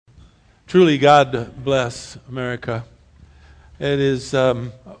Truly, God bless America. It is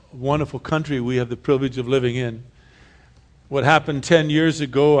a wonderful country we have the privilege of living in. What happened 10 years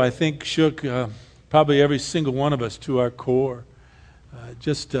ago, I think, shook probably every single one of us to our core.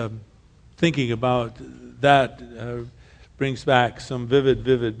 Just thinking about that brings back some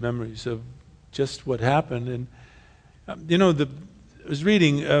vivid memories of just what happened. And, I was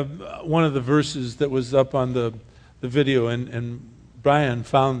reading one of the verses that was up on the video, and Brian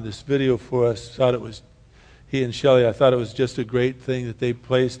found this video for us. He and Shelley, I thought it was just a great thing that they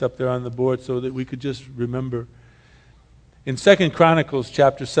placed up there on the board so that we could just remember. In 2 Chronicles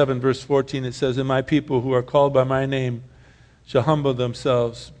chapter 7, verse 14, it says, "And my people who are called by my name shall humble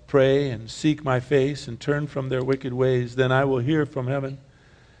themselves, pray, and seek my face, and turn from their wicked ways. Then I will hear from heaven.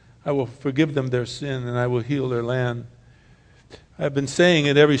 I will forgive them their sin, and I will heal their land." I've been saying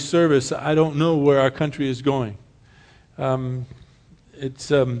at every service, I don't know where our country is going.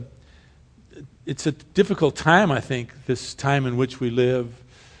 It's a difficult time, I think, this time in which we live.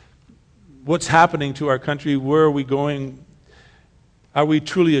 What's happening to our country? Where are we going? Are we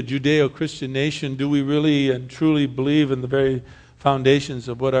truly a Judeo-Christian nation? Do we really and truly believe in the very foundations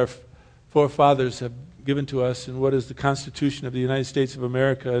of what our forefathers have given to us, and what is the Constitution of the United States of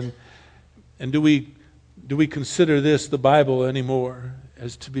America? And do we consider this, the Bible, anymore,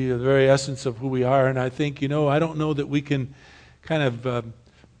 as to be the very essence of who we are? And I think, I don't know that we can kind of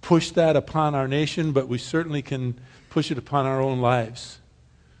push that upon our nation, but we certainly can push it upon our own lives.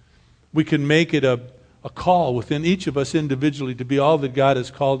 We can make it a call within each of us individually to be all that God has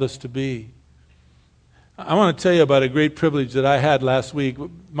called us to be. I want to tell you about a great privilege that I had last week.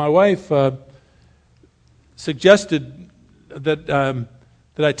 My wife suggested that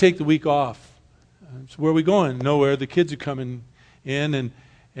I take the week off. So where are we going? Nowhere. The kids are coming in,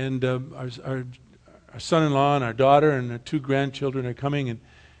 and our son-in-law and our daughter and our two grandchildren are coming, and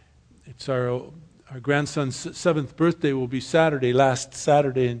it's our grandson's 7th birthday will be last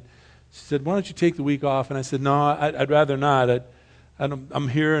Saturday, and she said, "Why don't you take the week off?" And I said, "No, I'd rather not. I'm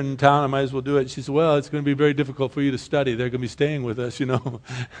here in town. I might as well do it." She said, "Well, it's going to be very difficult for you to study. They're going to be staying with us,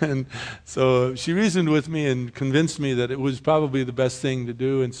 And so she reasoned with me and convinced me that it was probably the best thing to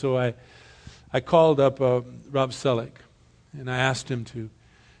do. And so I called up Rob Selleck, and I asked him to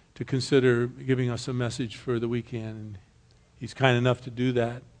consider giving us a message for the weekend, and he's kind enough to do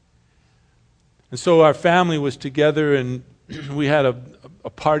that. And so our family was together, and we had a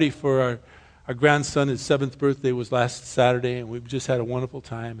party for our grandson. His 7th birthday was last Saturday, and we just had a wonderful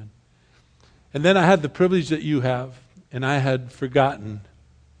time. And then I had the privilege that you have, and I had forgotten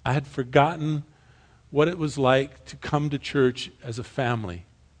what it was like to come to church as a family.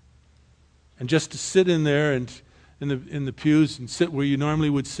 And just to sit in there and in the pews and sit where you normally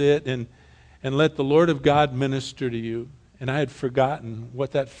would sit and let the Lord of God minister to you. And I had forgotten what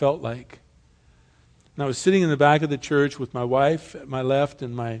that felt like. And I was sitting in the back of the church with my wife at my left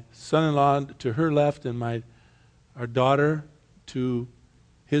and my son-in-law to her left and our daughter to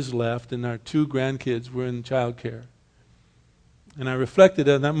his left, and our two grandkids were in childcare. And I reflected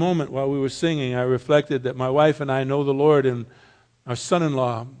at that moment while we were singing, I reflected that my wife and I know the Lord, and our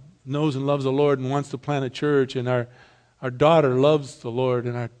son-in-law knows and loves the Lord and wants to plant a church, and our daughter loves the Lord,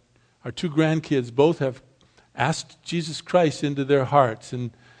 and our two grandkids both have asked Jesus Christ into their hearts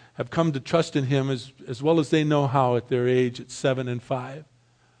and have come to trust in Him as well as they know how at their age, at 7 and 5.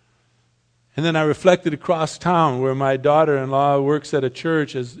 And then I reflected across town where my daughter-in-law works at a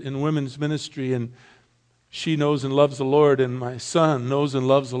church in women's ministry, and she knows and loves the Lord, and my son knows and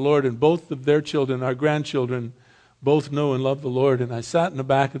loves the Lord, and both of their children, our grandchildren, both know and love the Lord. And I sat in the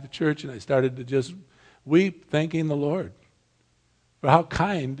back of the church and I started to just weep, thanking the Lord for how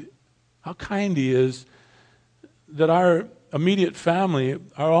kind He is, that our immediate family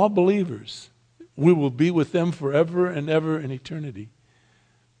are all believers. We will be with them forever and ever in eternity.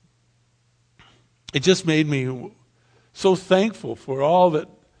 It just made me so thankful for all that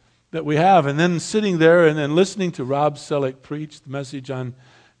we have. And then sitting there and then listening to Rob Selleck preach the message on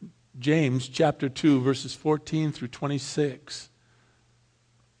James chapter 2, verses 14 through 26,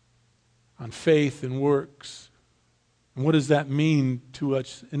 on faith and works. And what does that mean to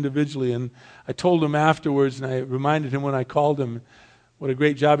us individually? And I told him afterwards, and I reminded him when I called him what a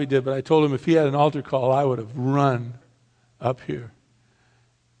great job he did, but I told him if he had an altar call, I would have run up here.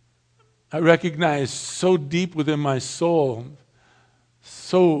 I recognized so deep within my soul,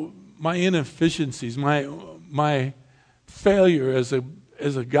 so my inefficiencies, my failure as a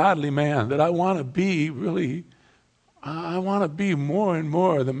godly man, that I want to be more and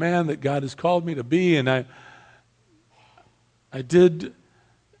more the man that God has called me to be. And I did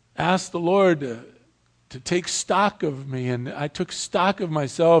ask the Lord to take stock of me, and I took stock of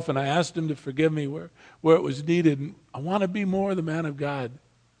myself, and I asked him to forgive me where it was needed. And I want to be more the man of God.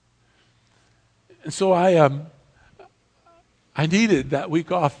 And so I needed that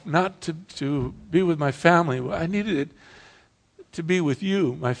week off not to be with my family. I needed it to be with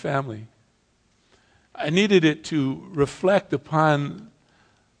you, my family. I needed it to reflect upon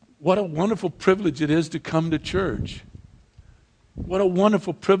what a wonderful privilege it is to come to church. What a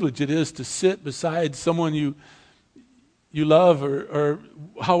wonderful privilege it is to sit beside someone you love, or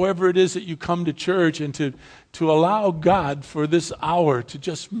however it is that you come to church, and to allow God for this hour to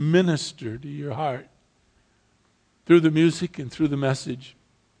just minister to your heart through the music and through the message.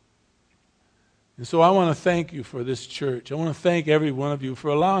 And so I want to thank you for this church. I want to thank every one of you for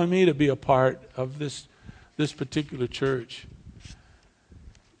allowing me to be a part of this particular church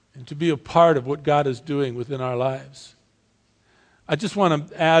and to be a part of what God is doing within our lives. I just want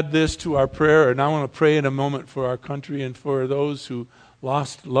to add this to our prayer, and I want to pray in a moment for our country and for those who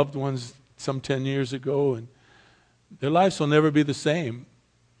lost loved ones some 10 years ago, and their lives will never be the same.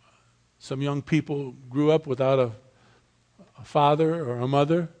 Some young people grew up without a father or a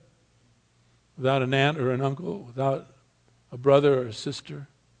mother, without an aunt or an uncle, without a brother or a sister.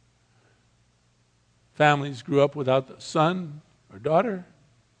 Families grew up without a son or daughter.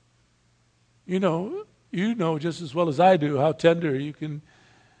 You know just as well as I do how tender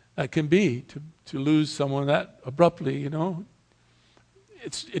that can be to lose someone that abruptly.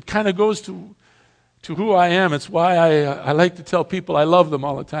 It kind of goes to who I am. It's why I like to tell people I love them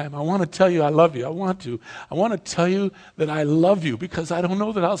all the time. I want to tell you I love you. I want to tell you that I love you, because I don't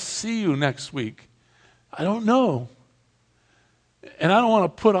know that I'll see you next week. I don't know. And I don't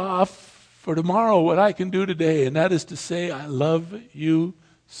want to put off for tomorrow what I can do today, and that is to say I love you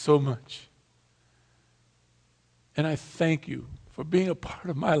so much. And I thank you for being a part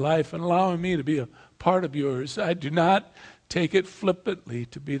of my life and allowing me to be a part of yours. I do not take it flippantly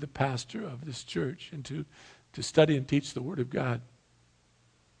to be the pastor of this church and to study and teach the Word of God.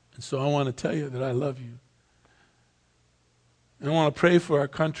 And so I want to tell you that I love you. And I want to pray for our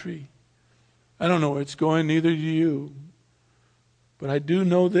country. I don't know where it's going, neither do you. But I do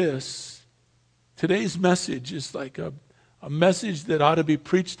know this. Today's message is like a message that ought to be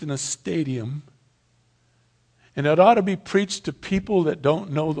preached in a stadium. And it ought to be preached to people that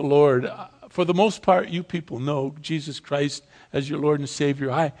don't know the Lord. For the most part, you people know Jesus Christ as your Lord and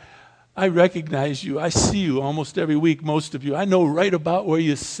Savior. I recognize you. I see you almost every week, most of you. I know right about where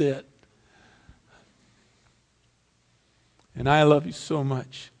you sit. And I love you so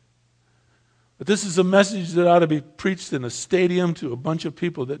much. But this is a message that ought to be preached in a stadium to a bunch of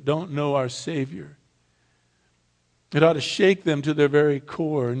people that don't know our Savior. It ought to shake them to their very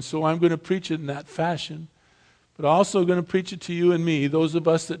core. And so I'm going to preach it in that fashion. But I'm also going to preach it to you and me, those of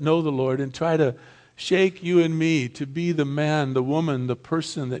us that know the Lord, and try to shake you and me to be the man, the woman, the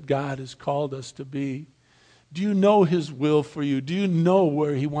person that God has called us to be. Do you know His will for you? Do you know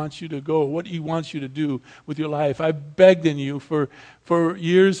where He wants you to go, what He wants you to do with your life? I've begged in you for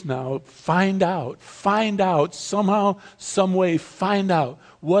years now, find out, somehow, some way, find out.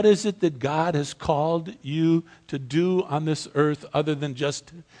 What is it that God has called you to do on this earth other than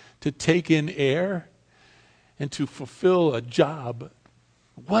just to take in air and to fulfill a job?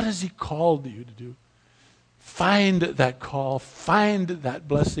 What has He called you to do? Find that call, find that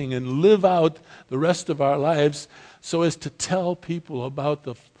blessing, and live out the rest of our lives so as to tell people about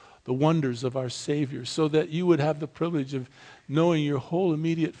the wonders of our Savior, so that you would have the privilege of knowing your whole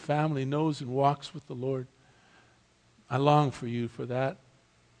immediate family knows and walks with the Lord. I long for you for that.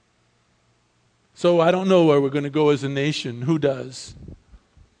 So I don't know where we're going to go as a nation. Who does?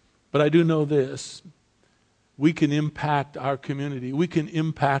 But I do know this. We can impact our community. We can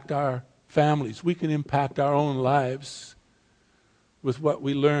impact our families. We can impact our own lives with what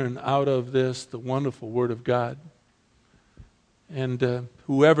we learn out of this, the wonderful Word of God. And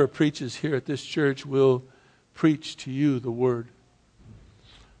whoever preaches here at this church will preach to you the Word.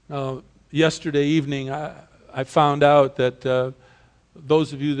 Now, yesterday evening, I found out that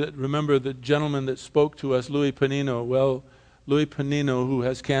those of you that remember the gentleman that spoke to us, Louis Panino, Louis Panino, who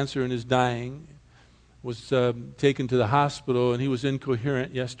has cancer and is dying, was taken to the hospital, and he was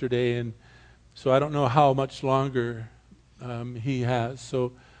incoherent yesterday, and so I don't know how much longer he has.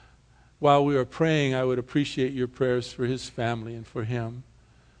 So while we are praying, I would appreciate your prayers for his family and for him.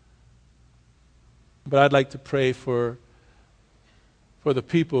 But I'd like to pray for the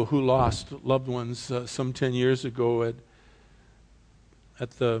people who lost loved ones some 10 years ago at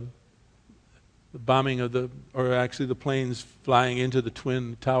the bombing of the planes flying into the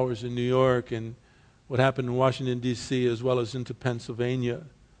Twin Towers in New York, and what happened in Washington, D.C., as well as into Pennsylvania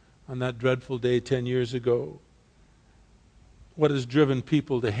on that dreadful day 10 years ago. What has driven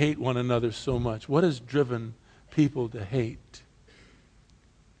people to hate one another so much? What has driven people to hate?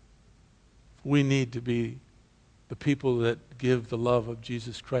 We need to be the people that give the love of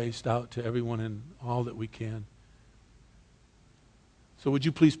Jesus Christ out to everyone in all that we can. So would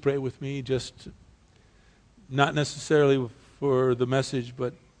you please pray with me, just not necessarily for the message,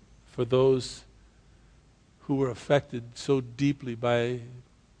 but for those who were affected so deeply by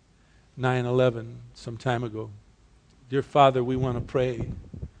 9/11 some time ago. Dear Father, we want to pray.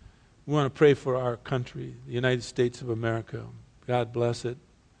 We want to pray for our country, the United States of America. God bless it.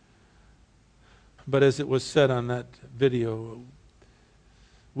 But as it was said on that video,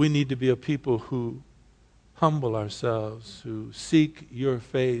 we need to be a people who humble ourselves, who seek your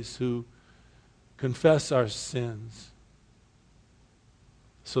face, who confess our sins,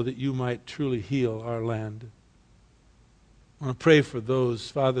 so that you might truly heal our land. I want to pray for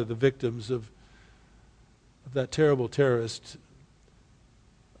those, Father, the victims of that terrible terrorist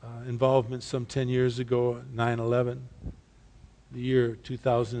involvement some 10 years ago, 9/11, the year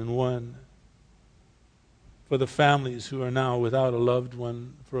 2001. For the families who are now without a loved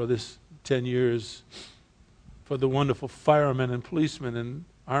one for this 10 years. For the wonderful firemen and policemen and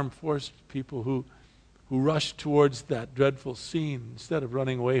armed force people who rushed towards that dreadful scene instead of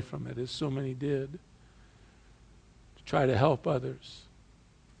running away from it, as so many did, to try to help others.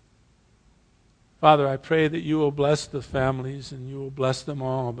 Father, I pray that you will bless the families and you will bless them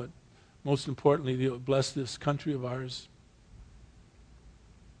all, but most importantly, you will bless this country of ours.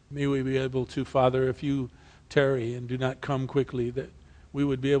 May we be able to, Father, if you tarry and do not come quickly, that we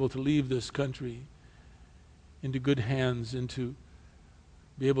would be able to leave this country into good hands and to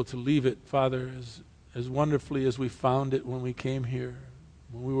be able to leave it, Father, as wonderfully as we found it when we came here,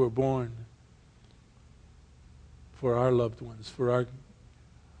 when we were born, for our loved ones, for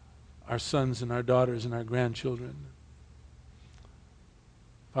our sons and our daughters and our grandchildren.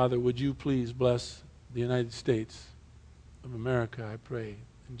 Father, would you please bless the United States of America, I pray,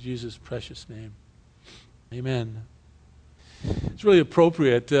 in Jesus' precious name. Amen. It's really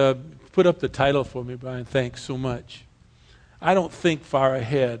appropriate. Put up the title for me, Brian. Thanks so much. I don't think far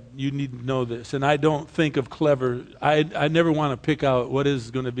ahead. You need to know this. And I don't think of clever. I never want to pick out what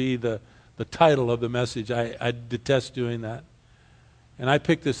is going to be the title of the message. I detest doing that. And I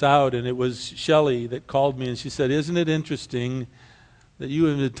picked this out, and it was Shelley that called me, and she said, "Isn't it interesting that you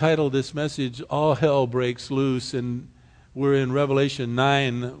have entitled this message, 'All Hell Breaks Loose,' and we're in Revelation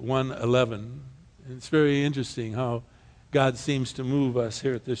 9:1-11. And it's very interesting how God seems to move us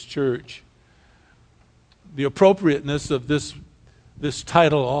here at this church. The appropriateness of this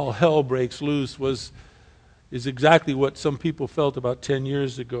title, 'All Hell Breaks Loose,' is exactly what some people felt about 10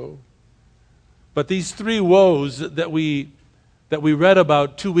 years ago. But these three woes that we read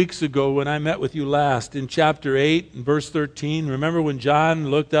about 2 weeks ago when I met with you last in chapter 8 and verse 13, remember when John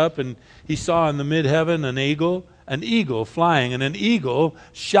looked up and he saw in the mid-heaven an eagle flying, and an eagle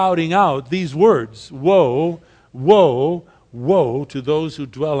shouting out these words, 'Woe, woe, woe to those who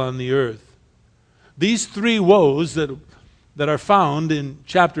dwell on the earth.'" These three woes that are found in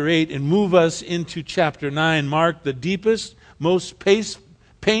chapter 8 and move us into chapter 9 mark the deepest, most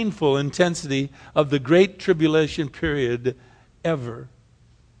painful intensity of the great tribulation period ever.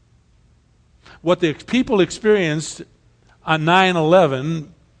 What the people experienced on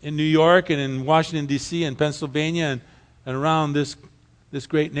 9/11 in New York and in Washington, D.C. and Pennsylvania and around this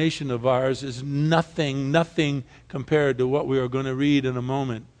great nation of ours is nothing compared to what we are going to read in a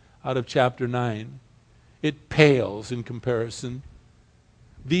moment out of chapter 9. It pales in comparison.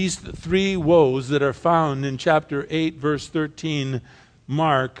 These three woes that are found in chapter 8, verse 13,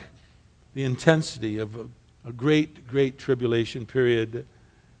 mark the intensity of a great tribulation period.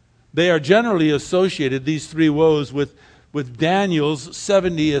 They are generally associated, these three woes, with Daniel's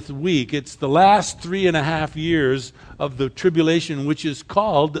 70th week. It's the last 3.5 years of the tribulation, which is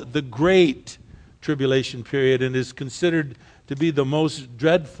called the Great Tribulation Period and is considered to be the most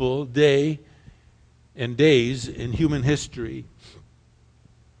dreadful day and days in human history.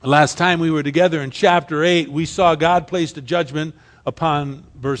 Last time we were together in chapter 8, we saw God placed a judgment upon,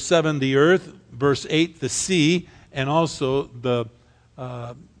 verse 7, the earth, verse 8, the sea, and also the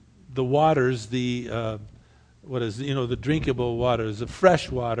waters, the drinkable waters, the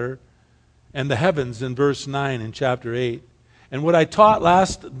fresh water, and the heavens in verse 9 in chapter 8. And what I taught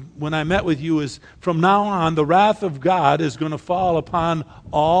last when I met with you is from now on the wrath of God is going to fall upon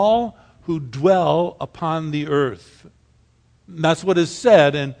all who dwell upon the earth. And that's what is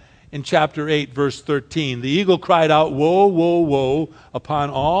said in chapter 8, verse 13. The eagle cried out, "Woe, woe, woe upon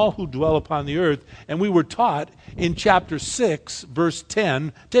all who dwell upon the earth." And we were taught in chapter 6, verse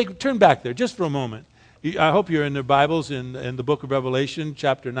 10. Turn back there just for a moment. I hope you're in the Bibles in the book of Revelation,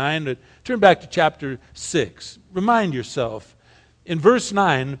 chapter 9. Turn back to chapter 6. Remind yourself. In verse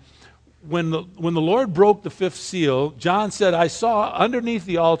 9, when the Lord broke the fifth seal, John said, "I saw underneath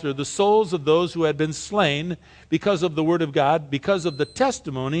the altar the souls of those who had been slain because of the word of God, because of the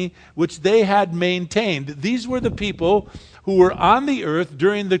testimony which they had maintained." These were the people who were on the earth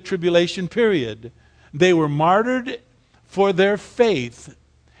during the tribulation period. They were martyred for their faith.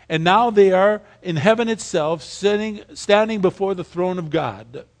 And now they are in heaven itself, standing before the throne of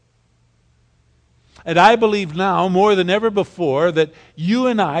God. And I believe now, more than ever before, that you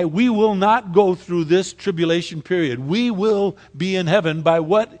and I, we will not go through this tribulation period. We will be in heaven by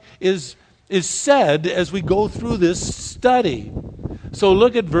what is said as we go through this study. So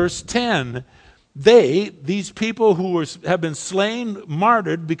look at verse 10. These people who have been slain,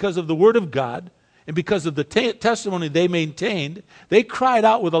 martyred because of the word of God, and because of the testimony they maintained, they cried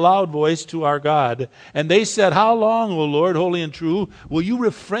out with a loud voice to our God. And they said, "How long, O Lord, holy and true, will you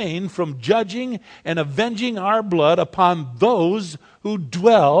refrain from judging and avenging our blood upon those who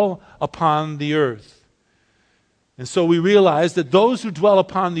dwell upon the earth?" And so we realize that those who dwell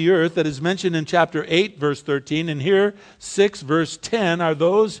upon the earth, that is mentioned in chapter 8, verse 13, and here 6, verse 10, are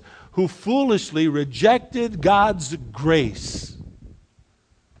those who foolishly rejected God's grace.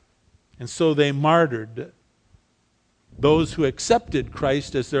 And so they martyred those who accepted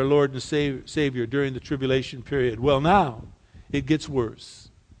Christ as their Lord and Savior during the tribulation period. Well, now it gets worse.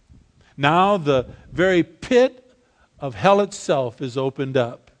 Now the very pit of hell itself is opened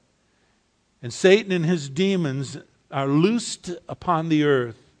up. And Satan and his demons are loosed upon the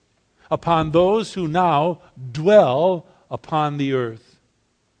earth, upon those who now dwell upon the earth.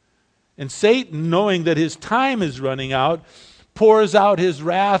 And Satan, knowing that his time is running out, pours out his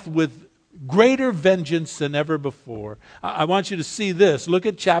wrath with greater vengeance than ever before. I want you to see this. Look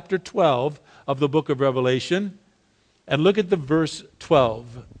at chapter 12 of the book of Revelation and look at the verse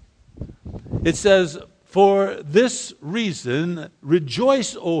 12. It says, "For this reason,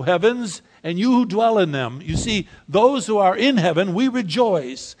 rejoice, O heavens, and you who dwell in them." You see, those who are in heaven, we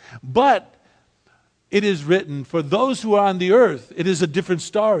rejoice. But it is written, for those who are on the earth, it is a different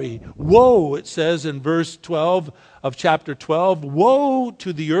story. Woe, it says in verse 12 of chapter 12, "Woe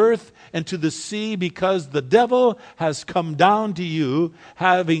to the earth and to the sea, because the devil has come down to you,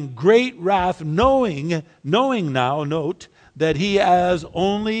 having great wrath, knowing now, note, that he has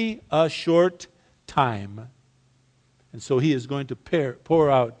only a short time." And so he is going to pour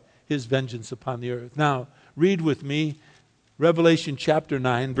out his vengeance upon the earth. Now, read with me Revelation chapter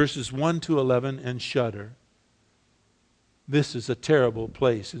 9, verses 1 to 11, and shudder. This is a terrible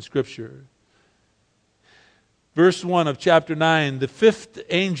place in Scripture. Verse 1 of chapter 9, "The fifth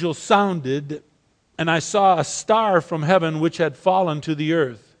angel sounded, and I saw a star from heaven which had fallen to the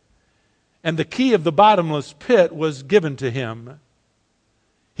earth. And the key of the bottomless pit was given to him.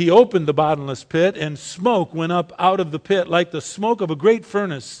 He opened the bottomless pit, and smoke went up out of the pit like the smoke of a great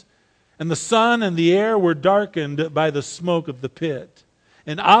furnace. And the sun and the air were darkened by the smoke of the pit.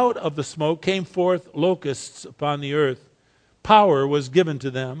 And out of the smoke came forth locusts upon the earth. Power was given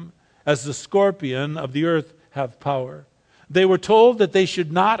to them, as the scorpion of the earth have power. They were told that they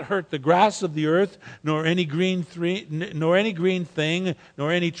should not hurt the grass of the earth, nor any green thing, nor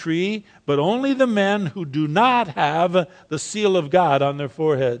any tree, but only the men who do not have the seal of God on their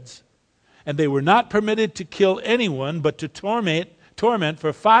foreheads. And they were not permitted to kill anyone, but to torment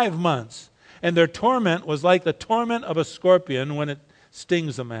for 5 months. And their torment was like the torment of a scorpion when it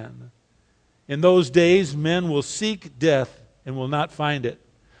stings a man. In those days, men will seek death and will not find it.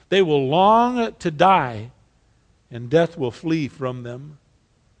 They will long to die, and death will flee from them.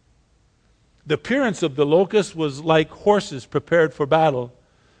 The appearance of the locusts was like horses prepared for battle.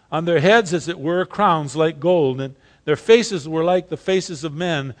 On their heads, as it were, crowns like gold, and their faces were like the faces of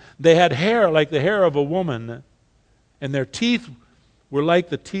men. They had hair like the hair of a woman, and their teeth were like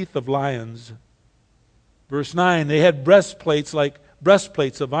the teeth of lions. Verse 9, they had breastplates like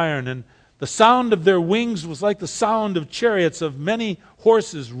breastplates of iron, and the sound of their wings was like the sound of chariots of many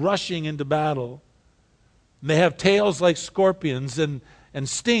horses rushing into battle. And they have tails like scorpions and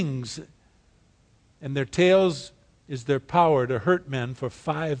stings, and their tails is their power to hurt men for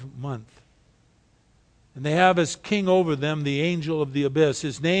 5 months. And they have as king over them the angel of the abyss.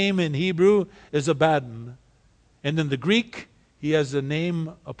 His name in Hebrew is Abaddon, and in the Greek he has the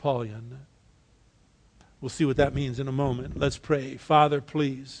name Apollyon. We'll see what that means in a moment. Let's pray. Father,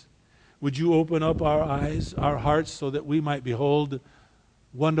 please, would you open up our eyes, our hearts, so that we might behold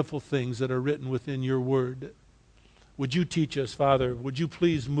wonderful things that are written within your word. Would you teach us, Father? Would you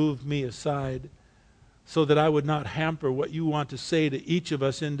please move me aside so that I would not hamper what you want to say to each of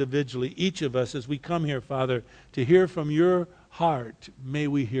us individually, each of us as we come here, Father, to hear from your heart. May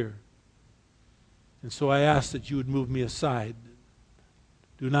we hear. And so I ask that you would move me aside.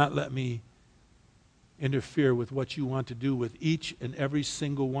 Do not let me interfere with what you want to do with each and every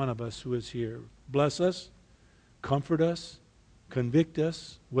single one of us who is here. Bless us, comfort us, convict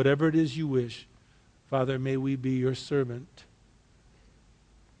us, whatever it is you wish. Father, may we be your servant.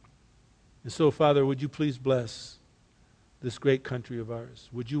 And so, Father, would you please bless this great country of ours?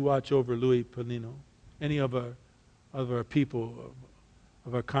 Would you watch over Louis Polino, any of our people,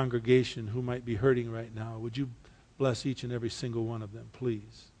 of our congregation who might be hurting right now? Would you bless each and every single one of them,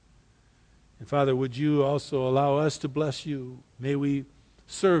 please? And Father, would you also allow us to bless you? May we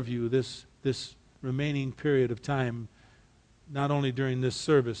serve you this remaining period of time, not only during this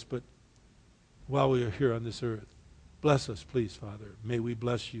service, but while we are here on this earth. Bless us, please, Father. May we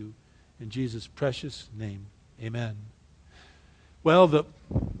bless you in Jesus' precious name. Amen. Well,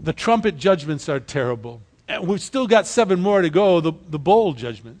 the trumpet judgments are terrible. And we've still got 7 more to go, the bowl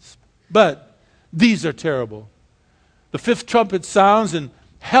judgments. But these are terrible. The 5th trumpet sounds and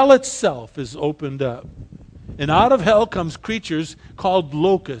hell itself is opened up. And out of hell comes creatures called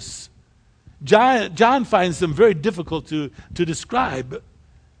locusts. John finds them very difficult to describe.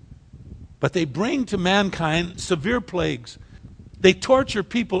 But they bring to mankind severe plagues. They torture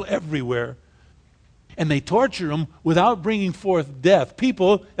people everywhere. And they torture them without bringing forth death.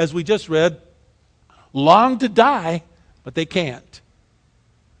 People, as we just read, long to die, but they can't.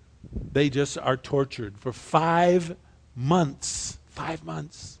 They just are tortured for 5 months. 5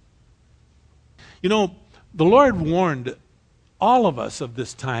 months. You know, the Lord warned all of us of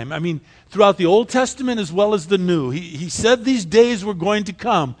this time. I mean, throughout the Old Testament as well as the New. He said these days were going to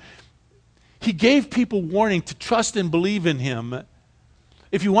come. He gave people warning to trust and believe in Him.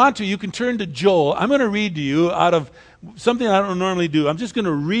 If you want to, you can turn to Joel. I'm going to read to you out of something I don't normally do. I'm just going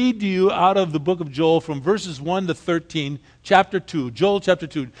to read to you out of the book of Joel from verses 1 to 13, chapter 2. Joel chapter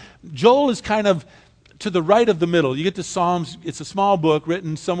 2. Joel is kind of to the right of the middle. You get to Psalms. It's a small book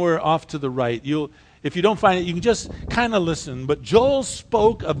written somewhere off to the right. If you don't find it, you can just kind of listen. But Joel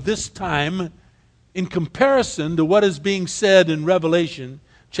spoke of this time in comparison to what is being said in Revelation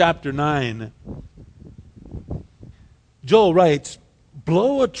chapter 9. Joel writes,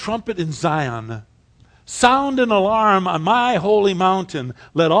 "Blow a trumpet in Zion. Sound an alarm on my holy mountain.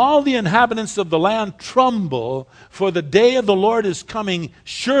 Let all the inhabitants of the land tremble, for the day of the Lord is coming.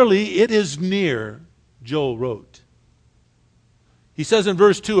 Surely it is near," Joel wrote. He says in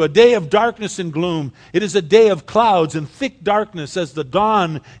verse 2, "A day of darkness and gloom. It is a day of clouds and thick darkness as the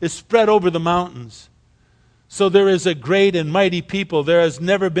dawn is spread over the mountains. So there is a great and mighty people. There has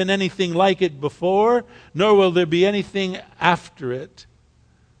never been anything like it before, nor will there be anything after it."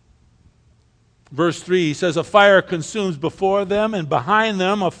 Verse 3, he says, "A fire consumes before them, and behind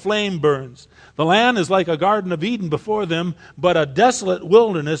them a flame burns. The land is like a garden of Eden before them, but a desolate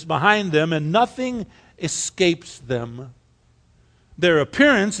wilderness behind them, and nothing escapes them. Their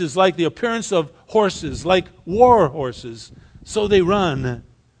appearance is like the appearance of horses, like war horses, so they run.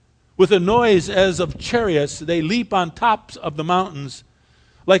 With a noise as of chariots, they leap on tops of the mountains,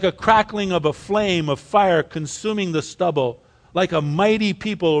 like a crackling of a flame of fire consuming the stubble, like a mighty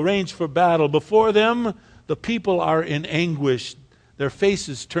people arranged for battle. Before them, the people are in anguish. Their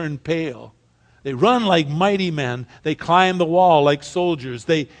faces turn pale. They run like mighty men. They climb the wall like soldiers.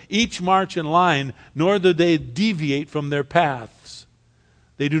 They each march in line, nor do they deviate from their paths.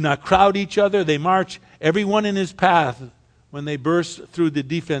 They do not crowd each other. They march everyone in his path. When they burst through the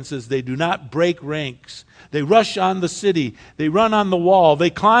defenses, they do not break ranks. They rush on the city. They run on the wall. They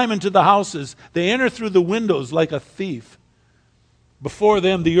climb into the houses. They enter through the windows like a thief. Before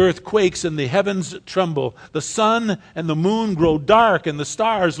them the earth quakes and the heavens tremble. The sun and the moon grow dark and the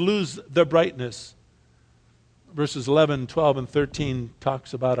stars lose their brightness." Verses 11, 12, and 13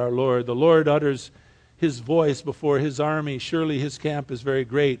 talks about our Lord. "The Lord utters His voice before His army. Surely His camp is very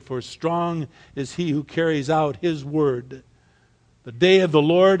great, for strong is He who carries out His word. The day of the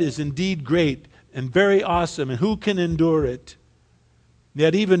Lord is indeed great and very awesome, and who can endure it?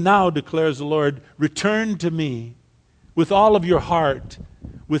 Yet even now, declares the Lord, return to me with all of your heart,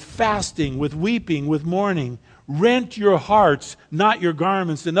 with fasting, with weeping, with mourning. Rent your hearts, not your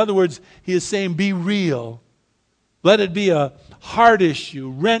garments." In other words, He is saying, be real. Let it be a heart issue.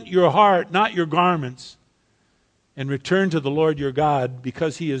 Rent your heart, not your garments. And return to the Lord your God,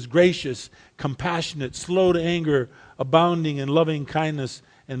 because He is gracious, compassionate, slow to anger, abounding in loving kindness,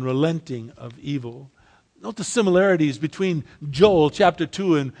 and relenting of evil. Note the similarities between Joel chapter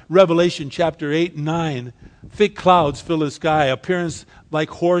 2 and Revelation chapter 8 and 9. Thick clouds fill the sky, appearance like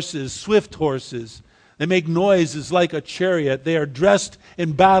horses, swift horses. They make noises like a chariot. They are dressed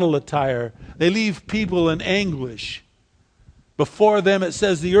in battle attire. They leave people in anguish. Before them, it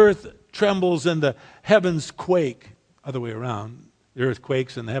says, the earth trembles and the heavens quake. Other way around. The earth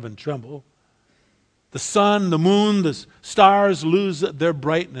quakes and the heavens tremble. The sun, the moon, the stars lose their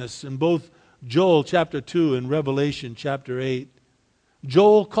brightness in both Joel chapter 2 and Revelation chapter 8.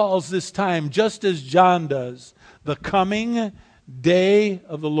 Joel calls this time, just as John does, the coming day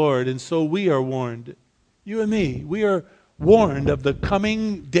of the Lord. And so we are warned. You and me, we are warned of the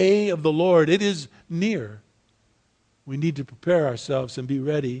coming day of the Lord. It is near. We need to prepare ourselves and be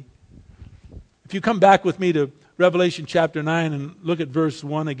ready. If you come back with me to Revelation chapter 9 and look at verse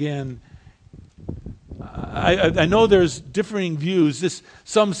 1 again, I know there's differing views.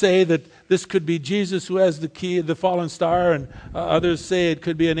 Some say that this could be Jesus who has the key of the fallen star, and others say it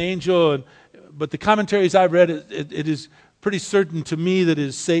could be an angel. But the commentaries I've read, it is pretty certain to me that it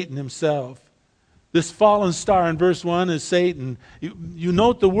is Satan himself. This fallen star in verse 1 is Satan. You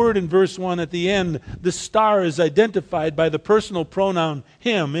note the word in verse 1 at the end. This star is identified by the personal pronoun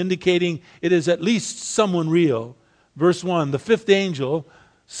him, indicating it is at least someone real. Verse 1, the fifth angel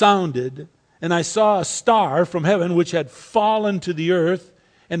sounded, and I saw a star from heaven which had fallen to the earth,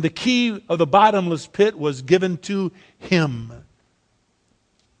 and the key of the bottomless pit was given to him.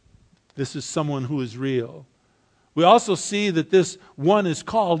 This is someone who is real. We also see that this one is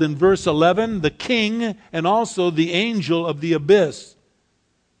called in verse 11 the king and also the angel of the abyss.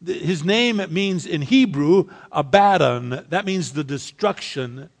 His name, it means in Hebrew, Abaddon. That means the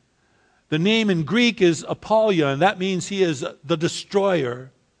destruction. The name in Greek is Apollyon. That means he is the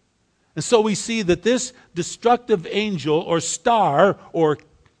destroyer. And so we see that this destructive angel or star, or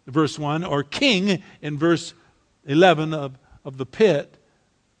verse 1, or king in verse 11 of the pit,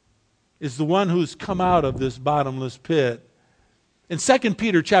 is the one who's come out of this bottomless pit. In 2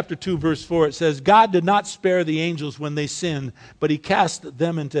 Peter chapter 2, verse 4, it says, God did not spare the angels when they sinned, but he cast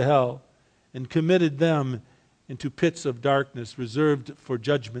them into hell and committed them into pits of darkness reserved for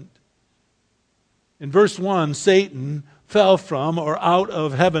judgment. In verse 1, Satan fell from or out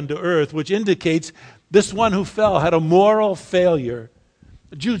of heaven to earth, which indicates this one who fell had a moral failure.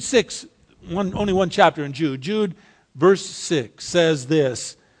 Jude 6, only one chapter in Jude. Jude, verse 6 says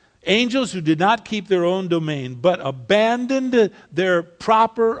this, angels who did not keep their own domain, but abandoned their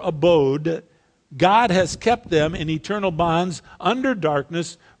proper abode, God has kept them in eternal bonds under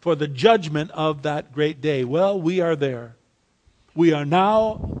darkness for the judgment of that great day. Well, we are there. We are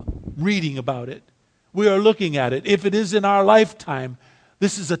now reading about it. We are looking at it. If it is in our lifetime,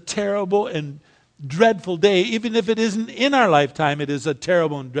 this is a terrible and dreadful day. Even if it isn't in our lifetime, it is a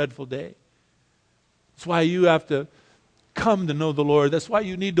terrible and dreadful day. That's why you have to come to know the Lord. That's why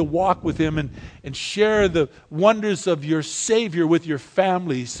you need to walk with him and share the wonders of your Savior with your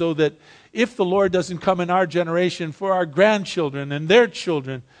family, so that if the Lord doesn't come in our generation, for our grandchildren and their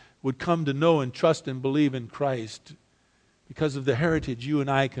children would come to know and trust and believe in Christ because of the heritage you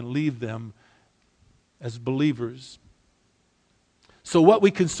and I can leave them as believers. So what we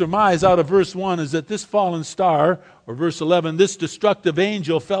can surmise out of verse 1 is that this fallen star, or verse 11, this destructive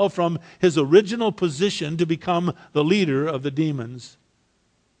angel fell from his original position to become the leader of the demons.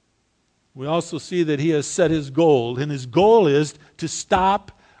 We also see that he has set his goal, and his goal is to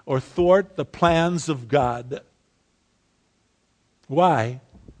stop or thwart the plans of God. Why?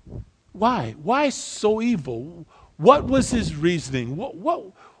 Why? Why so evil? What was his reasoning?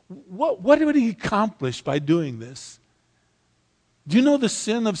 What did he accomplish by doing this? Do you know the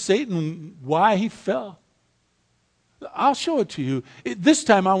sin of Satan, why he fell? I'll show it to you. This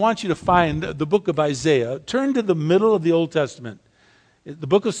time I want you to find the book of Isaiah. Turn to the middle of the Old Testament, the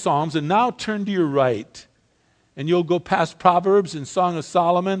book of Psalms, and now turn to your right. And you'll go past Proverbs and Song of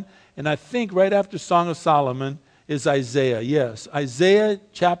Solomon, and I think right after Song of Solomon is Isaiah. Yes, Isaiah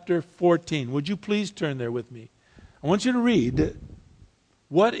chapter 14. Would you please turn there with me? I want you to read.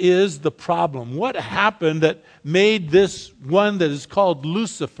 What is the problem? What happened that made this one that is called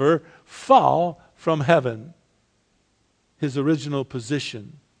Lucifer fall from heaven, his original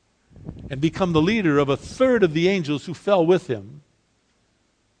position, and become the leader of a third of the angels who fell with him?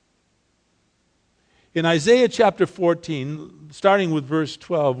 In Isaiah chapter 14, starting with verse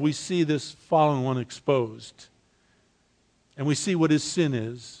 12, we see this fallen one exposed. And we see what his sin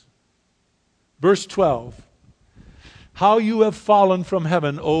is. Verse 12. How you have fallen from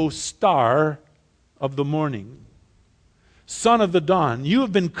heaven, O star of the morning, son of the dawn. You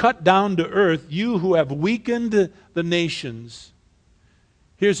have been cut down to earth, you who have weakened the nations.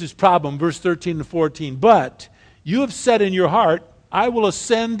 Here's his problem, verse 13 and 14. But you have said in your heart, I will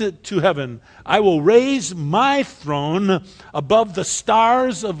ascend to heaven. I will raise my throne above the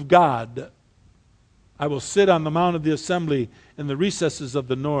stars of God. I will sit on the mount of the assembly in the recesses of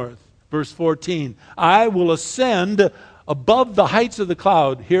the north. Verse 14. I will ascend above the heights of the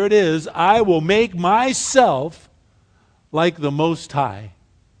cloud. Here it is. I will make myself like the Most High.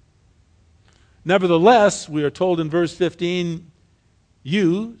 Nevertheless, we are told in verse 15,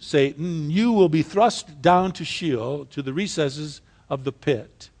 you, Satan, you will be thrust down to Sheol, to the recesses of the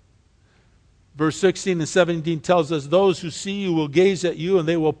pit. Verse 16 and 17 tells us, those who see you will gaze at you and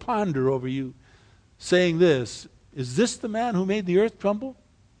they will ponder over you, saying this, is this the man who made the earth tremble?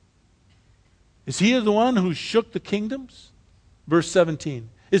 Is he the one who shook the kingdoms? Verse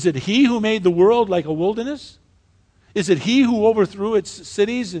 17, is it he who made the world like a wilderness? Is it he who overthrew its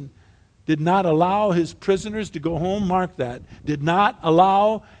cities and did not allow his prisoners to go home? Mark that. Did not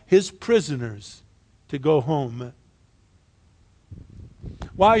allow his prisoners to go home.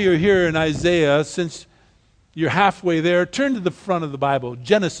 While you're here in Isaiah, since you're halfway there, turn to the front of the Bible.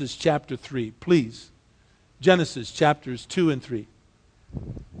 Genesis chapter 3, please. Genesis chapters 2 and 3.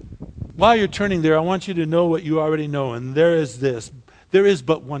 While you're turning there, I want you to know what you already know, and there is this. There is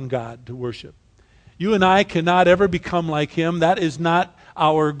but one God to worship. You and I cannot ever become like him. That is not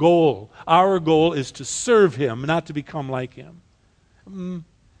our goal. Our goal is to serve him, not to become like him.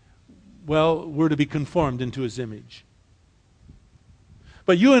 Well, we're to be conformed into his image.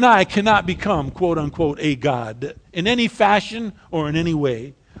 But you and I cannot become, quote unquote, a God in any fashion or in any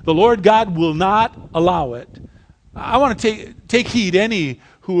way. The Lord God will not allow it. I want to take heed, any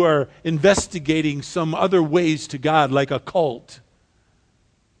who are investigating some other ways to God, like a cult.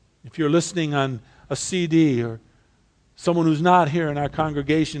 If you're listening on a CD, or someone who's not here in our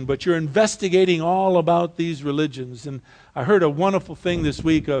congregation, but you're investigating all about these religions. And I heard a wonderful thing this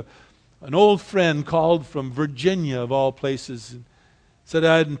week. An old friend called from Virginia, of all places, and said,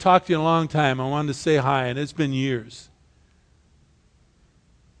 I hadn't talked to you in a long time. I wanted to say hi, and it's been years.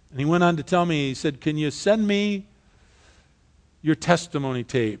 And he went on to tell me, he said, can you send me your testimony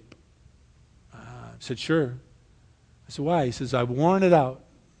tape? I said, sure. I said, why? He says, I've worn it out.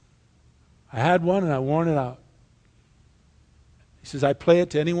 I had one and I worn it out. He says, I play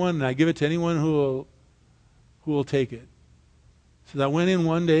it to anyone and I give it to anyone who will take it. He says, I went in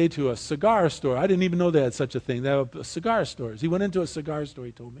one day to a cigar store. I didn't even know they had such a thing. They have cigar stores. He went into a cigar store,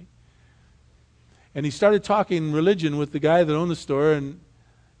 he told me. And he started talking religion with the guy that owned the store, and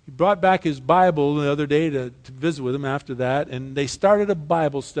he brought back his Bible the other day to visit with him after that, and they started a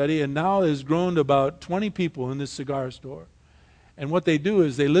Bible study, and now it has grown to about 20 people in this cigar store. And what they do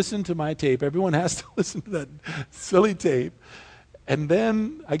is they listen to my tape. Everyone has to listen to that silly tape. And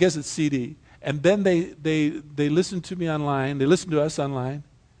then, I guess it's CD. And then they listen to me online. They listen to us online.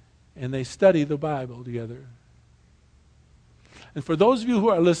 And they study the Bible together. And for those of you who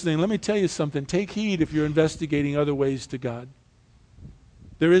are listening, let me tell you something. Take heed if you're investigating other ways to God.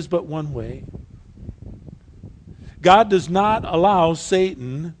 There is but one way. God does not allow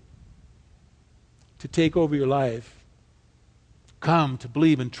Satan to take over your life. Come to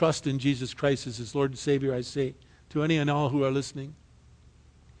believe and trust in Jesus Christ as his Lord and Savior, I say to any and all who are listening.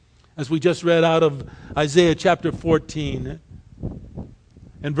 As we just read out of Isaiah chapter 14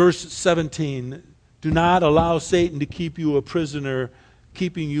 and verse 17, do not allow Satan to keep you a prisoner,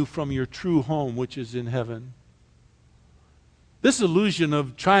 keeping you from your true home, which is in heaven. This illusion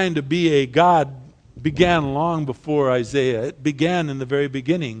of trying to be a God began long before Isaiah. It began in the very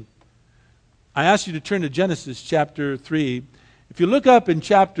beginning. I ask you to turn to Genesis chapter 3. If you look up in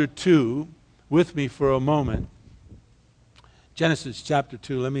chapter 2 with me for a moment, Genesis chapter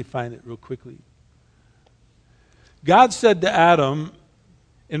 2, let me find it real quickly. God said to Adam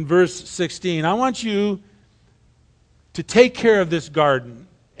in verse 16, I want you to take care of this garden.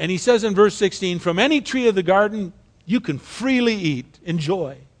 And he says in verse 16, from any tree of the garden you can freely eat,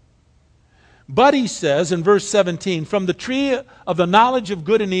 enjoy. But he says in verse 17, from the tree of the knowledge of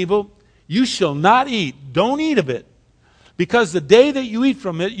good and evil you shall not eat. Don't eat of it. Because the day that you eat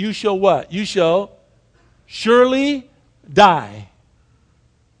from it, you shall what? You shall surely die.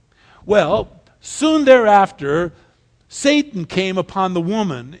 Well, soon thereafter, Satan came upon the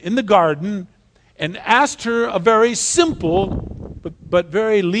woman in the garden and asked her a very simple but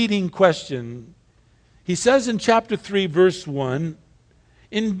very leading question. He says in chapter 3, verse 1,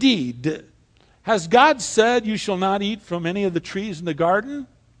 indeed, has God said you shall not eat from any of the trees in the garden?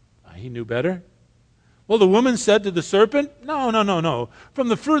 He knew better. Well, the woman said to the serpent, no. From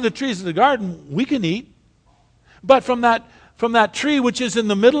the fruit of the trees of the garden, we can eat. But from that tree which is in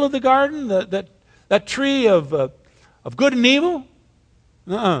the middle of the garden, that tree of good and evil,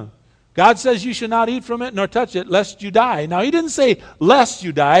 God says you should not eat from it nor touch it lest you die. Now, he didn't say lest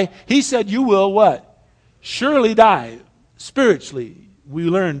you die. He said you will what? Surely die. Spiritually. We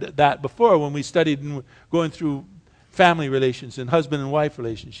learned that before when we studied and going through family relations and husband and wife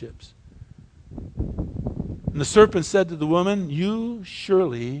relationships. And the serpent said to the woman, you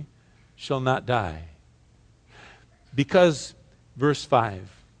surely shall not die. Because, verse 5,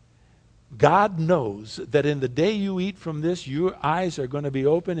 God knows that in the day you eat from this, your eyes are going to be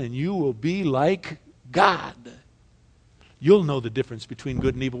open and you will be like God. You'll know the difference between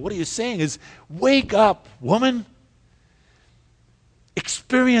good and evil. What he is saying is, wake up, woman.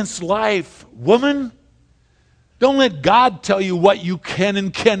 Experience life, woman. Don't let God tell you what you can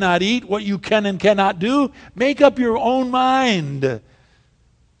and cannot eat, what you can and cannot do. Make up your own mind.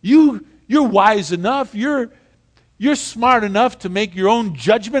 You're wise enough. You're smart enough to make your own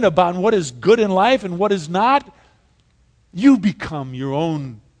judgment about what is good in life and what is not. You become your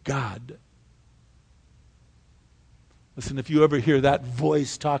own God. Listen, if you ever hear that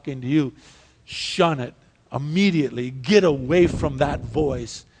voice talking to you, shun it immediately. Get away from that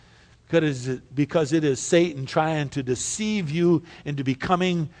voice. Because it is Satan trying to deceive you into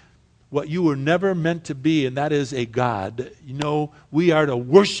becoming what you were never meant to be, and that is a God. You know, we are to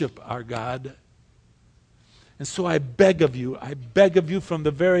worship our God. And so I beg of you from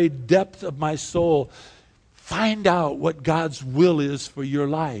the very depth of my soul, find out what God's will is for your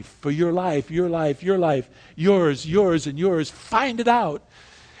life, yours, and yours. Find it out.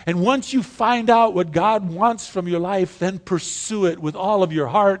 And once you find out what God wants from your life, then pursue it with all of your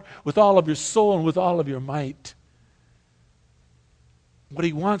heart, with all of your soul, and with all of your might. What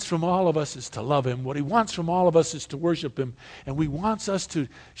he wants from all of us is to love him. What he wants from all of us is to worship him. And he wants us to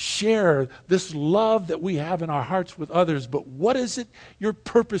share this love that we have in our hearts with others. But what is it, your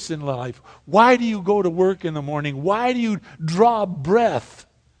purpose in life? Why do you go to work in the morning? Why do you draw breath?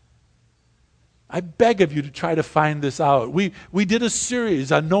 I beg of you to try to find this out. We did a series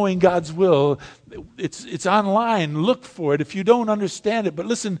on knowing God's will. It's online. Look for it if you don't understand it. But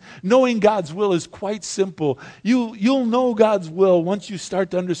listen, knowing God's will is quite simple. You'll know God's will once you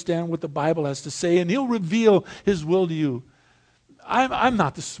start to understand what the Bible has to say, and he'll reveal his will to you. I'm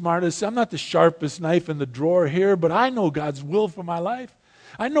not the smartest. I'm not the sharpest knife in the drawer here, but I know God's will for my life.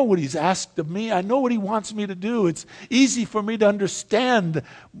 I know what he's asked of me. I know what he wants me to do. It's easy for me to understand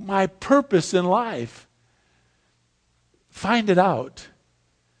my purpose in life. Find it out.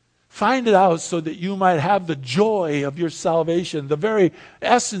 Find it out so that you might have the joy of your salvation, the very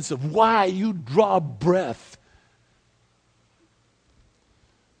essence of why you draw breath.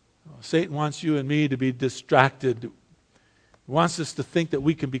 Satan wants you and me to be distracted. He wants us to think that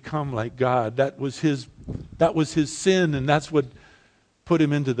we can become like God. That was his sin, and that's what put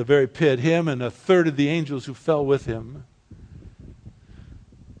him into the very pit, him and a third of the angels who fell with him.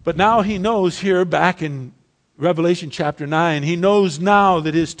 But now he knows here back in Revelation chapter 9, he knows now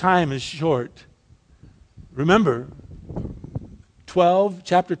that his time is short. Remember,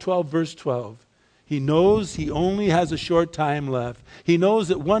 chapter 12, verse 12. He knows he only has a short time left. He knows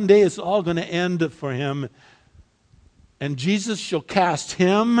that one day it's all going to end for him. And Jesus shall cast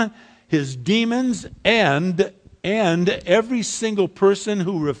him, his demons, and every single person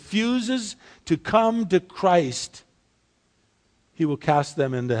who refuses to come to Christ, he will cast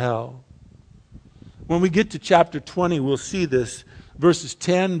them into hell. When we get to chapter 20, we'll see this. Verses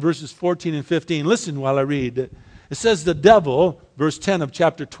 10, verses 14 and 15. Listen while I read. It says the devil, verse 10 of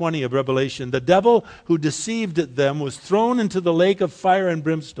chapter 20 of Revelation, the devil who deceived them was thrown into the lake of fire and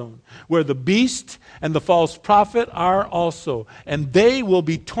brimstone, where the beast and the false prophet are also. And they will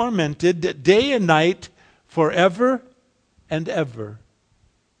be tormented day and night forever and ever.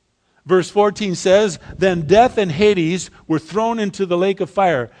 Verse 14 says, then death and Hades were thrown into the lake of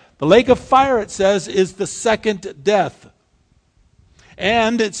fire. The lake of fire, it says, is the second death.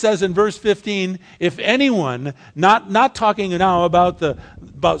 And it says in verse 15, if anyone, not talking now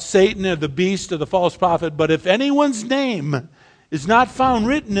about Satan or the beast or the false prophet, but if anyone's name is not found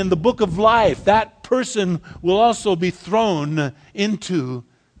written in the book of life, that person will also be thrown into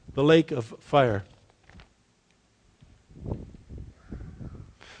the lake of fire.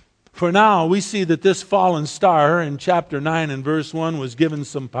 For now, we see that this fallen star in chapter 9 and verse 1 was given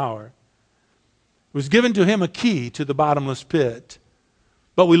some power. It was given to him a key to the bottomless pit.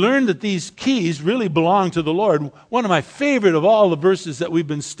 But we learned that these keys really belong to the Lord. One of my favorite of all the verses that we've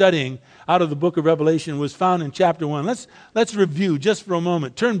been studying out of the book of Revelation was found in chapter 1. Let's review just for a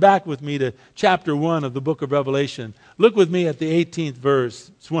moment. Turn back with me to chapter 1 of the book of Revelation. Look with me at the 18th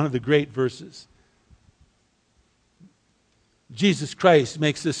verse. It's one of the great verses. Jesus Christ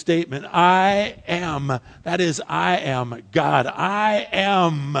makes this statement, I am, that is, I am God. I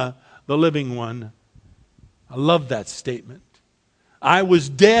am the living one. I love that statement. I was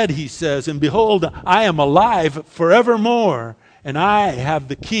dead, he says, and behold, I am alive forevermore, and I have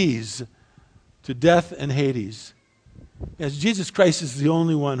the keys to death and Hades. As Jesus Christ is the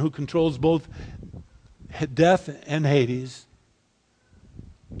only one who controls both death and Hades.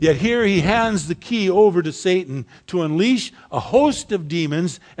 Yet here he hands the key over to Satan to unleash a host of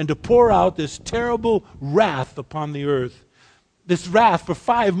demons and to pour out this terrible wrath upon the earth. This wrath for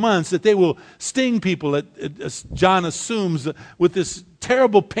 5 months that they will sting people, as John assumes, with this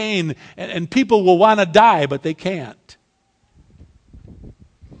terrible pain, and people will want to die, but they can't.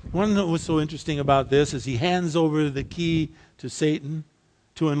 One thing what's so interesting about this is he hands over the key to Satan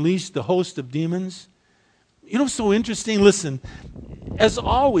to unleash the host of demons. You know what's so interesting? Listen, as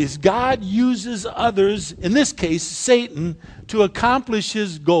always, God uses others, in this case, Satan, to accomplish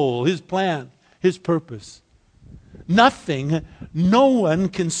his goal, his plan, his purpose. Nothing, no one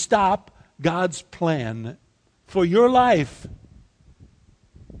can stop God's plan for your life.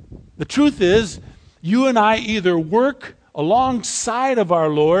 The truth is, you and I either work alongside of our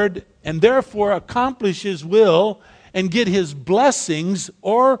Lord and therefore accomplish his will and get his blessings,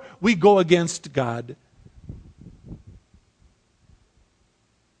 or we go against God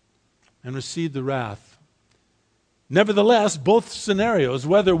and receive the wrath. Nevertheless, both scenarios,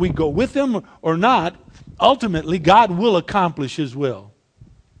 whether we go with him or not, ultimately God will accomplish his will.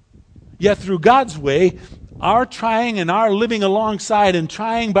 Yet through God's way, our trying and our living alongside and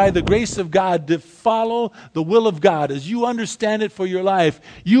trying by the grace of God to follow the will of God as you understand it for your life,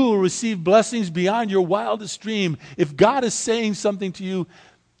 you will receive blessings beyond your wildest dream. If God is saying something to you,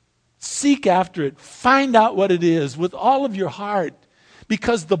 seek after it. Find out what it is with all of your heart,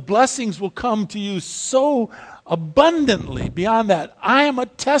 because the blessings will come to you so abundantly beyond that. I am a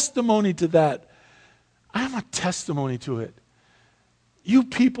testimony to that. I am a testimony to it. You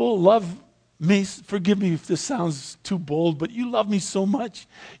people love me. Forgive me if this sounds too bold, but you love me so much.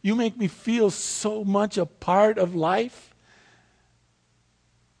 You make me feel so much a part of life.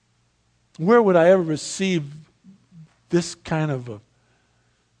 Where would I ever receive this kind of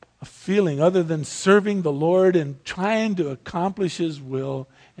a feeling other than serving the Lord and trying to accomplish his will?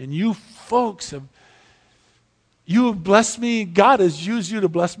 And you folks you have blessed me. God has used you to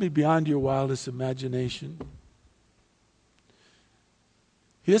bless me beyond your wildest imagination.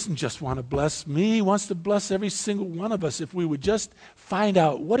 He doesn't just want to bless me. He wants to bless every single one of us if we would just find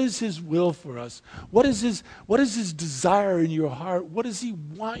out what is his will for us. What is his desire in your heart? What does he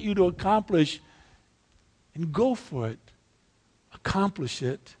want you to accomplish? And go for it. Accomplish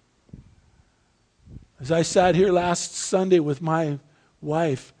it. As I sat here last Sunday with my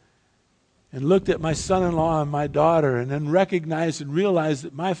wife and looked at my son-in-law and my daughter and then recognized and realized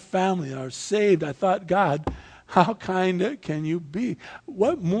that my family are saved, I thought, God, how kind can you be?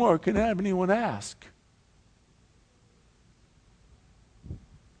 What more can anyone ask?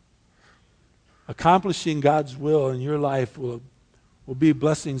 Accomplishing God's will in your life will be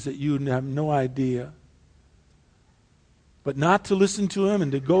blessings that you have no idea. But not to listen to him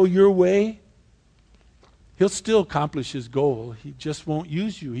and to go your way, he'll still accomplish his goal. He just won't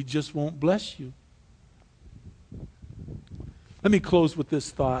use you. He just won't bless you. Let me close with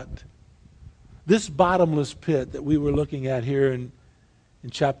this thought. This bottomless pit that we were looking at here in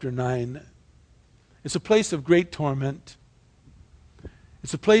chapter 9, it's a place of great torment.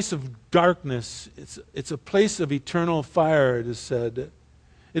 It's a place of darkness. It's a place of eternal fire, it is said.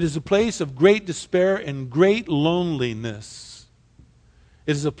 It is a place of great despair and great loneliness.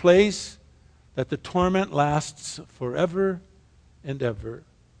 It is a place that the torment lasts forever and ever.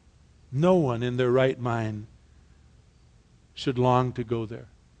 No one in their right mind should long to go there.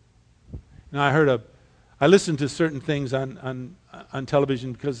 Now I listened to certain things on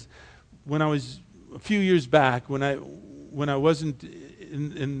television, because when I was a few years back, when I wasn't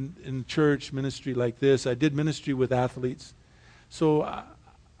in church ministry like this, I did ministry with athletes. So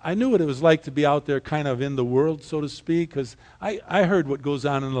I knew what it was like to be out there kind of in the world, so to speak, because I heard what goes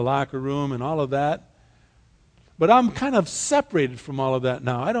on in the locker room and all of that. But I'm kind of separated from all of that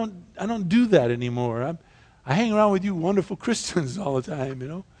now. I don't do that anymore. I hang around with you wonderful Christians all the time, you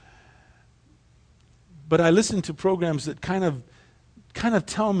know. But I listen to programs that kind of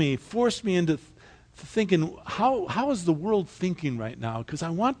tell me, force me into thinking, how is the world thinking right now? Because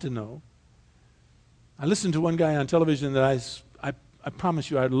I want to know. I listened to one guy on television that I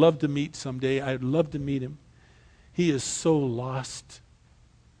promise you I'd love to meet someday. I'd love to meet him. He is so lost.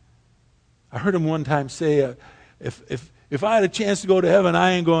 I heard him one time say, if If I had a chance to go to heaven,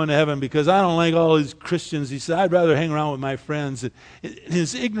 I ain't going to heaven because I don't like all these Christians. He said, I'd rather hang around with my friends. And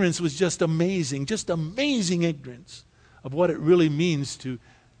his ignorance was just amazing ignorance of what it really means to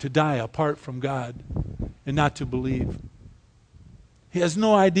die apart from God and not to believe. He has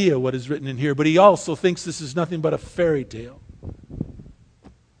no idea what is written in here, but he also thinks this is nothing but a fairy tale.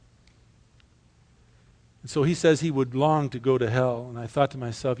 And so he says he would long to go to hell. And I thought to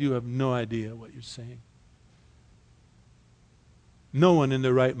myself, you have no idea what you're saying. No one in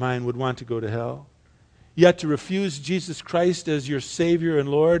their right mind would want to go to hell. Yet to refuse Jesus Christ as your Savior and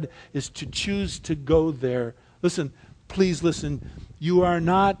Lord is to choose to go there. Listen, please listen. You are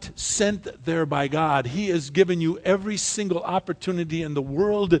not sent there by God. He has given you every single opportunity in the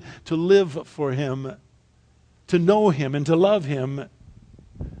world to live for Him, to know Him and to love Him.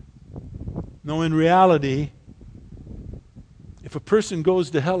 No, in reality, if a person goes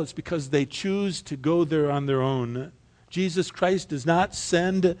to hell, it's because they choose to go there on their own. Jesus Christ does not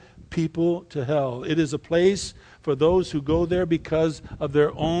send people to hell. It is a place for those who go there because of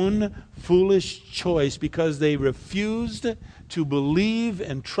their own foolish choice, because they refused to believe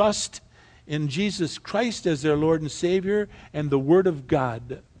and trust in Jesus Christ as their Lord and Savior and the Word of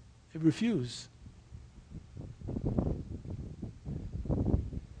God. They refuse.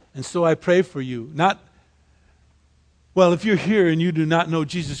 And so I pray for you. If you're here and you do not know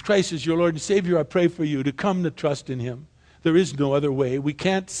Jesus Christ as your Lord and Savior, I pray for you to come to trust in Him. There is no other way. We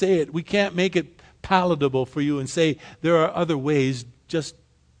can't say it. We can't make it palatable for you and say there are other ways. Just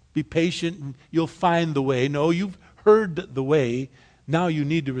be patient and you'll find the way. No, you've heard the way. Now you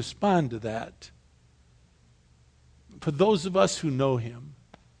need to respond to that. For those of us who know Him,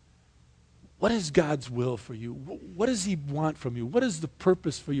 what is God's will for you? What does He want from you? What is the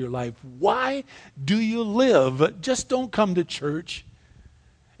purpose for your life? Why do you live? Just don't come to church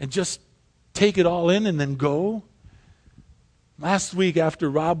and just take it all in and then go. Last week after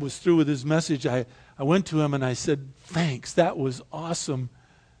Rob was through with his message, I went to him and I said, thanks, that was awesome.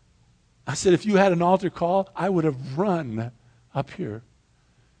 I said, if you had an altar call, I would have run up here.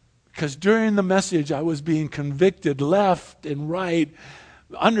 Because during the message, I was being convicted left and right,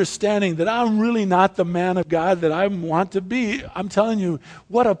 understanding that I'm really not the man of God that I want to be. I'm telling you,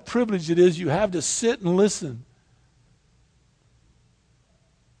 what a privilege it is you have to sit and listen.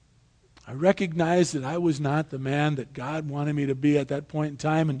 I recognized that I was not the man that God wanted me to be at that point in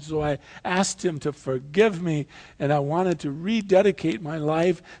time, and so I asked Him to forgive me, and I wanted to rededicate my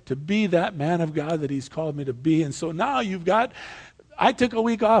life to be that man of God that He's called me to be. And so now I took a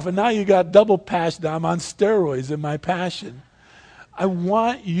week off, and now you got double passion. I'm on steroids in my passion. I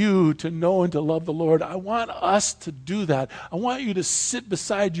want you to know and to love the Lord. I want us to do that. I want you to sit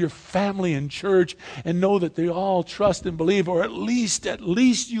beside your family in church and know that they all trust and believe, or at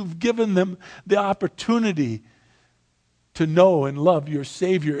least you've given them the opportunity to know and love your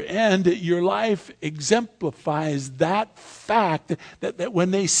Savior. And your life exemplifies that fact that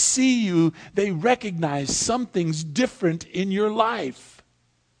when they see you, they recognize something's different in your life.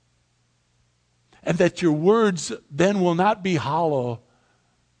 And that your words then will not be hollow.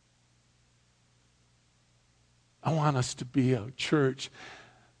 I want us to be a church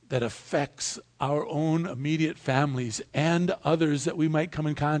that affects our own immediate families and others that we might come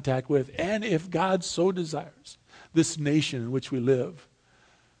in contact with, and if God so desires, this nation in which we live.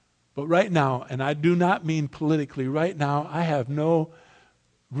 But right now, and I do not mean politically, right now I have no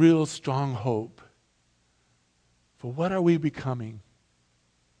real strong hope for what are we becoming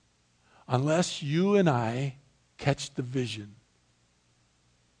unless you and I catch the vision.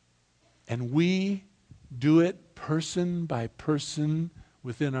 And we do it person by person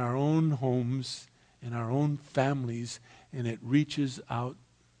within our own homes, in our own families, and it reaches out.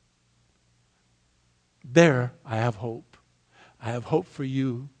 There, I have hope. I have hope for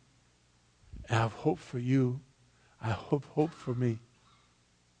you. I have hope for you. I have hope for me.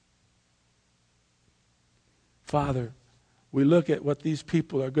 Father, we look at what these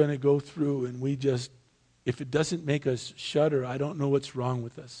people are going to go through, and we just, if it doesn't make us shudder, I don't know what's wrong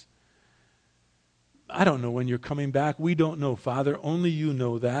with us. I don't know when you're coming back. We don't know, Father. Only you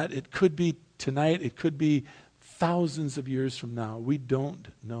know that. It could be tonight. It could be thousands of years from now. We don't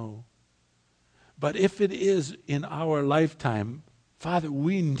know. But if it is in our lifetime, Father,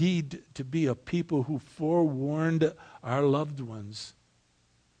 we need to be a people who forewarned our loved ones.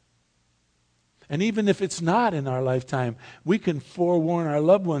 And even if it's not in our lifetime, we can forewarn our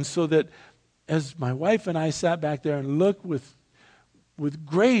loved ones so that as my wife and I sat back there and looked with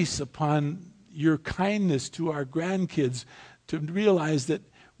grace upon your kindness to our grandkids, to realize that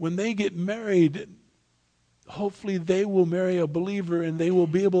when they get married, hopefully they will marry a believer and they will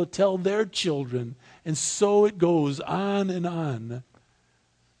be able to tell their children. And so it goes on and on.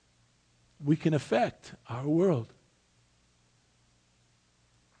 We can affect our world.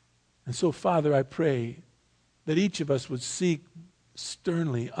 And so, Father, I pray that each of us would seek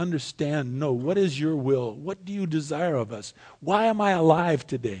sternly, understand, know, what is your will? What do you desire of us? Why am I alive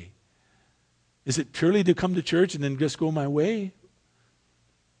today? Is it purely to come to church and then just go my way?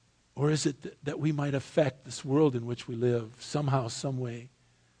 Or is it that we might affect this world in which we live somehow, some way?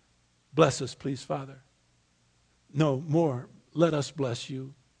 Bless us, please, Father. No, more. Let us bless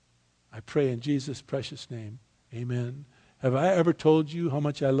you. I pray in Jesus' precious name. Amen. Have I ever told you how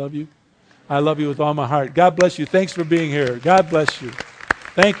much I love you? I love you with all my heart. God bless you. Thanks for being here. God bless you.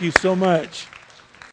 Thank you so much.